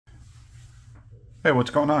Hey,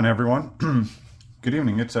 what's going on, everyone? Good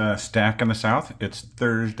evening. It's Stack in the South. It's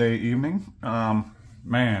Thursday evening.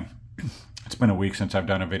 Man, it's been a week since I've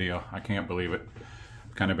done a video. I can't believe it.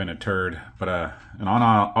 I've kind of been a turd, but and on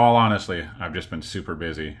all honestly, I've just been super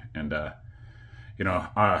busy, and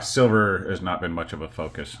silver has not been much of a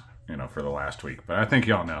focus, for the last week. But I think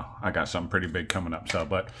y'all know I got something pretty big coming up.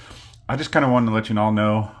 But I just kind of wanted to let you all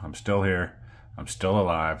know I'm still here. I'm still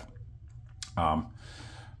alive.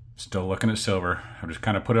 Still looking at silver. I just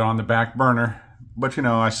kind of put it on the back burner. But,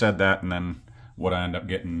 I said that, and then what I end up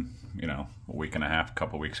getting, a week and a half, a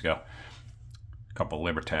couple weeks ago, a couple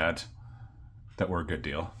Libertads that were a good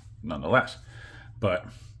deal, nonetheless. But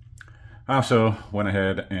I also went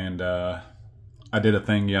ahead and I did a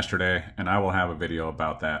thing yesterday, and I will have a video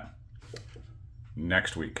about that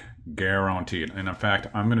next week, guaranteed. And in fact,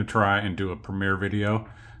 I'm going to try and do a premiere video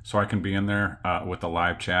so I can be in there with a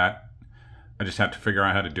live chat. I just have to figure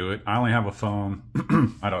out how to do it. I only have a phone.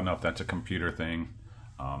 I don't know if that's a computer thing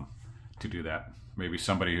to do that. Maybe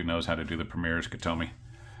somebody who knows how to do the premieres could tell me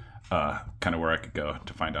kind of where I could go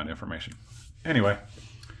to find out information. Anyway,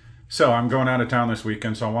 so I'm going out of town this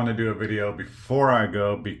weekend, so I want to do a video before I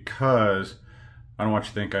go because I don't want you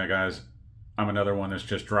to think, guys, I'm another one that's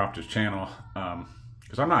just dropped his channel,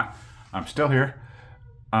 because I'm not. I'm still here.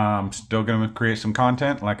 I'm still going to create some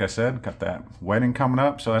content. Like I said, got that wedding coming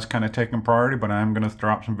up, so that's kind of taking priority, but I'm going to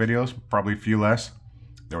drop some videos, probably a few less.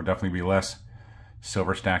 There will definitely be less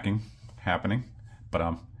silver stacking happening.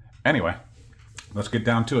 But anyway, let's get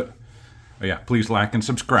down to it. Oh, yeah, please like and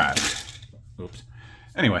subscribe. Oops.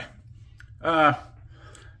 Anyway, let's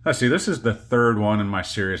see. This is the third one in my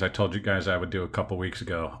series I told you guys I would do a couple weeks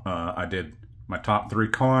ago. I did my top 3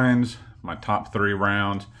 coins, my top 3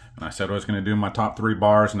 rounds, and I said I was going to do my top 3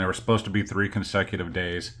 bars, and they were supposed to be 3 consecutive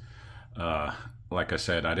days. Like I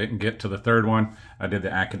said, I didn't get to the third one. I did the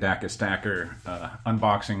Akadaka Stacker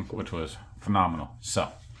unboxing, which was phenomenal. So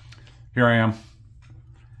here I am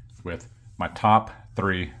with my top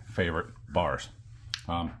 3 favorite bars.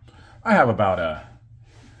 I have about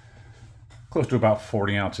close to about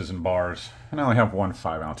 40 ounces in bars, and I only have one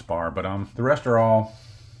 5-ounce bar, but the rest are all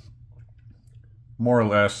more or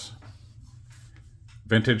less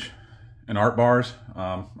vintage and art bars.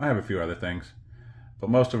 I have a few other things, but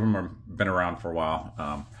most of them have been around for a while.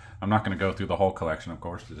 I'm not going to go through the whole collection, of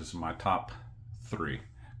course. This is my top 3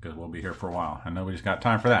 because we'll be here for a while, and nobody's got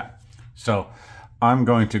time for that. So I'm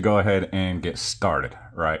going to go ahead and get started,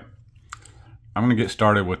 right? I'm going to get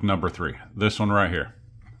started with number 3. This one right here.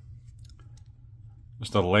 It's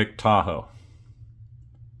the Lake Tahoe.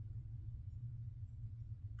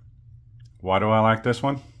 Why do I like this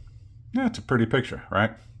one? Yeah, it's a pretty picture, right?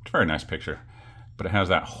 It's a very nice picture, but it has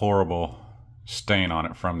that horrible stain on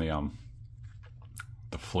it from the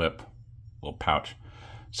flip little pouch.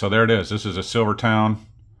 So there it is. This is a Silvertown,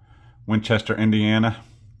 Winchester, Indiana.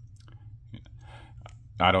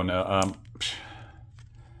 I don't know. It's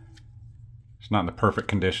not in the perfect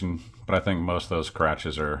condition, but I think most of those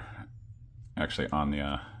scratches are actually on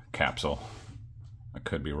the capsule. I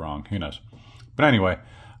could be wrong. Who knows? But anyway,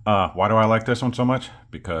 why do I like this one so much?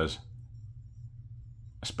 Because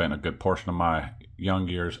I spent a good portion of my young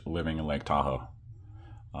years living in Lake Tahoe.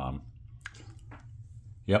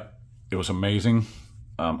 Yep, it was amazing.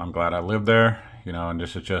 I'm glad I lived there, and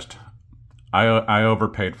this is just, I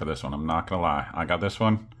overpaid for this one. I'm not gonna lie. I got this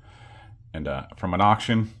one and from an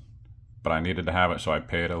auction, but I needed to have it, so I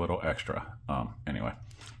paid a little extra. Anyway,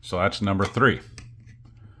 so that's number 3.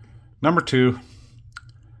 Number 2,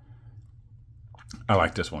 I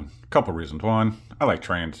like this one. A couple reasons. One, I like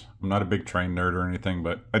trains. I'm not a big train nerd or anything,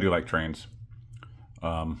 but I do like trains.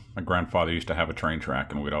 My grandfather used to have a train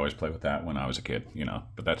track, and we'd always play with that when I was a kid,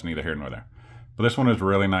 but that's neither here nor there. But this one is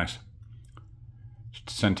really nice.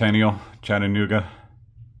 Centennial, Chattanooga.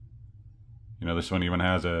 This one even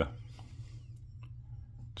has it's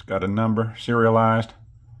got a number, serialized,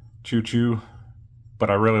 choo-choo. But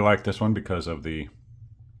I really like this one because of the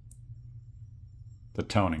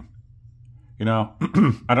toning.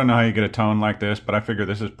 I don't know how you get a tone like this, but I figure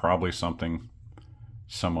this is probably something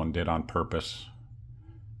someone did on purpose.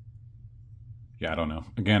 Yeah, I don't know.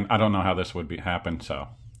 Again, I don't know how this would happen,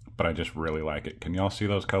 but I just really like it. Can y'all see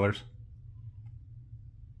those colors?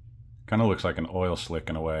 Kind of looks like an oil slick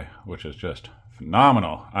in a way, which is just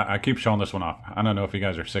phenomenal. I keep showing this one off. I don't know if you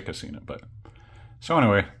guys are sick of seeing it, but so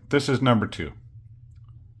anyway, this is number 2.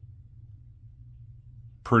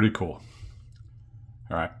 Pretty cool.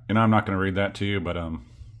 All right, I'm not going to read that to you, but anyway,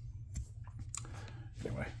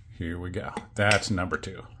 here we go. That's number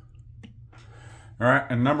 2. All right,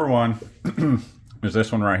 and number 1 is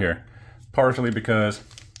this one right here. Partially because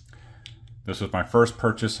this was my first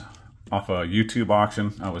purchase off a YouTube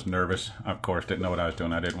auction. I was nervous, of course, didn't know what I was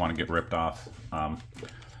doing. I didn't want to get ripped off.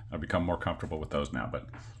 I've become more comfortable with those now, but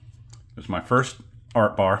it was my first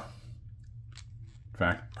art bar. In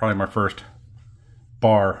fact, probably my first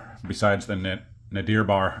bar besides the Nadir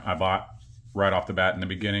bar I bought right off the bat in the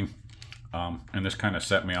beginning. And this kind of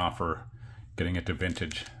set me off for getting into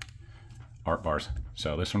vintage art bars.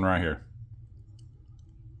 So this one right here,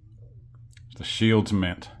 it's the Shields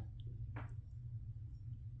Mint.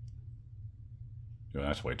 Oh,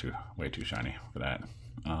 that's way too shiny for that.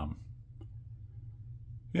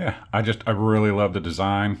 Yeah, I really love the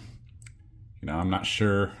design. You know, I'm not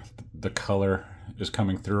sure the color is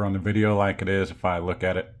coming through on the video like it is if I look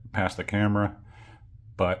at it past the camera,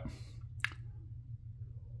 but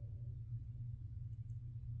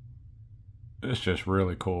it's just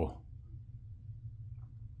really cool.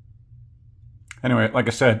 Anyway, like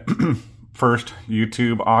I said, first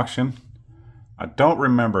YouTube auction. I don't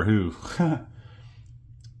remember who.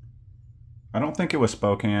 I don't think it was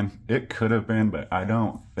Spokane. It could have been, but I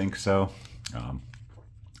don't think so.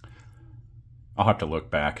 I'll have to look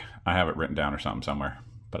back. I have it written down or something somewhere.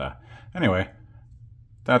 But anyway,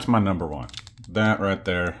 that's my number one. That right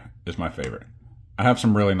there is my favorite. I have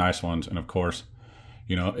some really nice ones, and of course,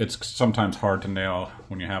 you know, it's sometimes hard to nail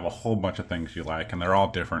when you have a whole bunch of things you like, and they're all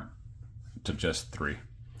different to just 3.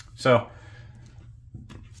 So,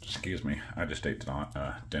 excuse me, I just ate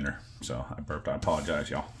dinner, so I burped. I apologize,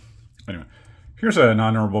 y'all. Anyway, here's an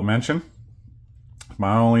honorable mention.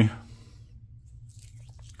 My only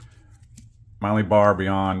bar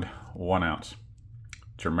beyond 1 ounce.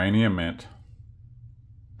 Germanium Mint.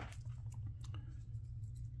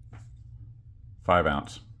 5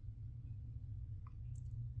 ounce.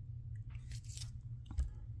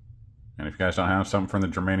 And if you guys don't have something from the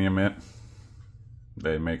Germanium Mint,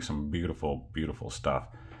 they make some beautiful, beautiful stuff.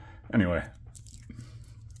 Anyway,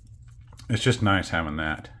 it's just nice having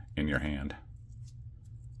that in your hand.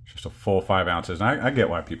 Just a full 5 ounces. And I get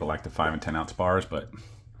why people like the 5 and 10 ounce bars, but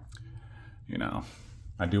you know,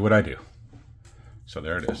 I do what I do. So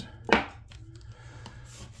there it is.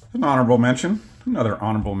 An honorable mention. Another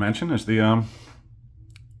honorable mention is the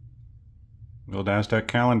Old Aztec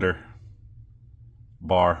Calendar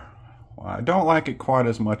bar. Well, I don't like it quite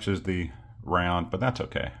as much as the round, but that's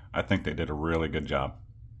okay. I think they did a really good job.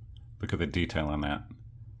 Look at the detail on that.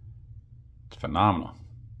 It's phenomenal.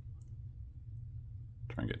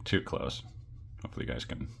 Try and get too close. Hopefully you guys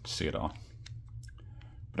can see it all.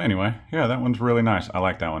 But anyway, yeah, that one's really nice. I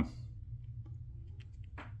like that one.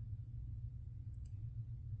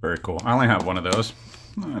 Very cool. I only have one of those.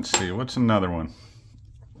 Let's see, what's another one?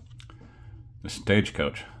 The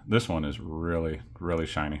Stagecoach. This one is really, really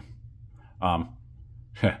shiny.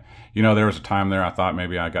 You know, there was a time there I thought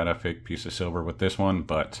maybe I got a fake piece of silver with this one,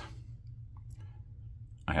 but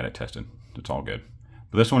I had it tested. It's all good.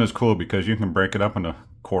 But this one is cool because you can break it up into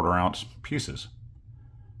 1/4 ounce pieces.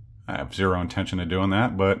 I have zero intention of doing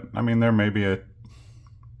that, but I mean, there may be a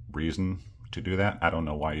reason to do that. I don't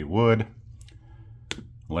know why you would,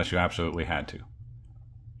 unless you absolutely had to.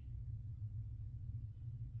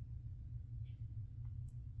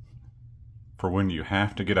 For when you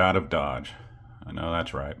have to get out of Dodge. I know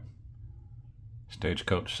that's right.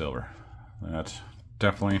 Stagecoach silver. That's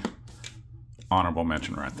definitely honorable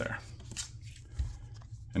mention right there.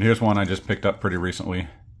 And here's one I just picked up pretty recently.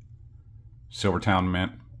 Silvertown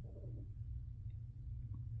Mint.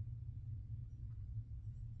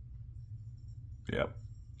 Yep.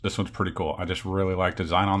 This one's pretty cool. I just really like the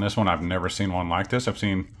design on this one. I've never seen one like this. I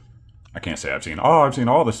can't say I've seen all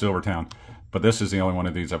the Silvertown, but this is the only one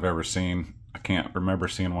of these I've ever seen. I can't remember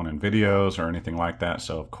seeing one in videos or anything like that,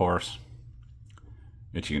 so of course,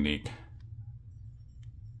 it's unique.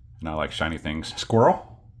 And I like shiny things.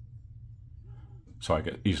 Squirrel? So I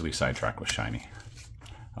get easily sidetracked with shiny.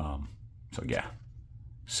 So yeah,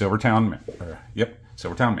 Silvertown Mint. Yep,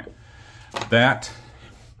 Silvertown Mint. That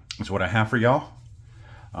is what I have for y'all.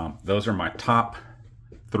 Those are my top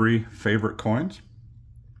 3 favorite coins.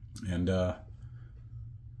 And I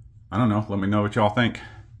don't know, let me know what y'all think.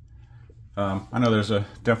 I know there's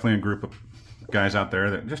definitely a group of guys out there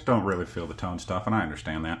that just don't really feel the tone stuff, and I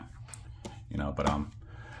understand that. You know, but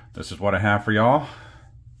this is what I have for y'all.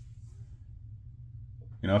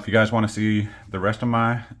 You know, if you guys want to see the rest of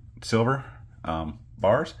my silver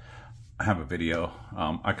bars, I have a video.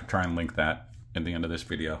 I could try and link that in the end of this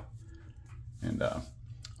video. And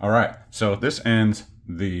all right, so this ends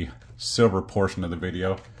the silver portion of the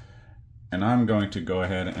video, and I'm going to go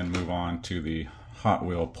ahead and move on to the Hot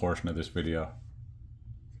Wheel portion of this video.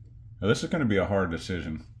 Now, this is going to be a hard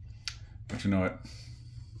decision, but you know what?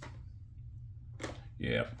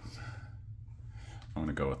 Yeah, I'm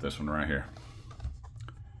gonna go with this one right here.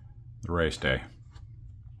 The race day.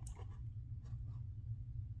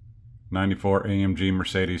 94 AMG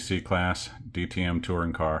Mercedes C-Class DTM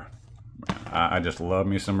touring car. I just love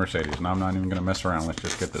me some Mercedes, and I'm not even gonna mess around. Let's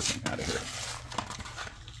just get this thing out of here.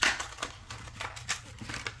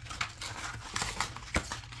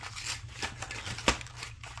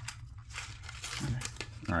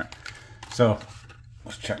 All right, so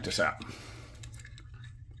let's check this out.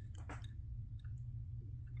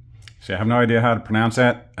 See, I have no idea how to pronounce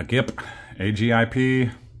that. Agip, A-G-I-P.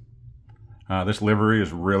 This livery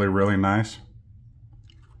is really, really nice.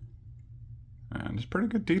 And it's pretty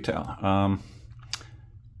good detail.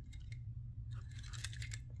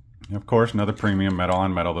 Of course, another premium metal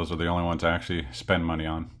on metal. Those are the only ones I actually spend money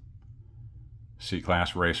on.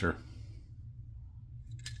 C-Class Racer.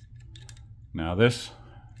 Now this,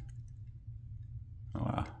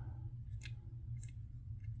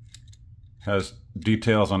 has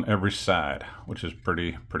details on every side, which is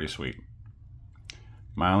pretty sweet.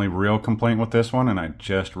 My only real complaint with this one, and I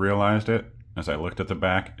just realized it as I looked at the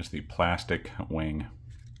back, is the plastic wing.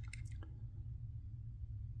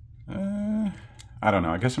 I don't know.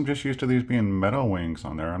 I guess I'm just used to these being metal wings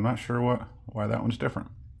on there. I'm not sure why that one's different.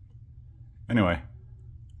 Anyway,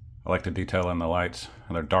 I like the detail in the lights.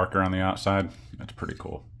 They're darker on the outside. That's pretty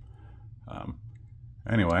cool.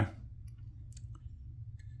 Anyway,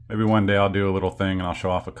 maybe one day I'll do a little thing and I'll show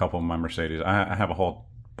off a couple of my Mercedes. I have a whole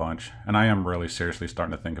bunch, and I am really seriously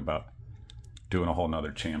starting to think about doing a whole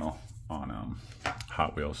nother channel on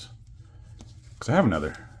Hot Wheels, because I have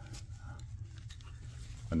another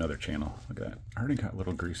channel. Look at that. I already got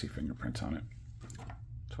little greasy fingerprints on it.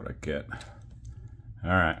 That's what I get. All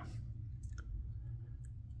right.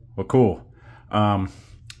 Well, cool. I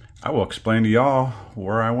will explain to y'all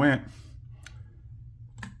where I went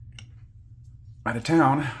out of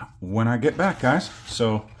town when I get back, guys.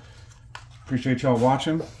 So appreciate y'all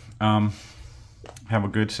watching. Have a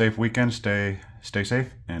good, safe weekend. Stay safe,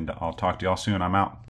 and I'll talk to y'all soon. I'm out.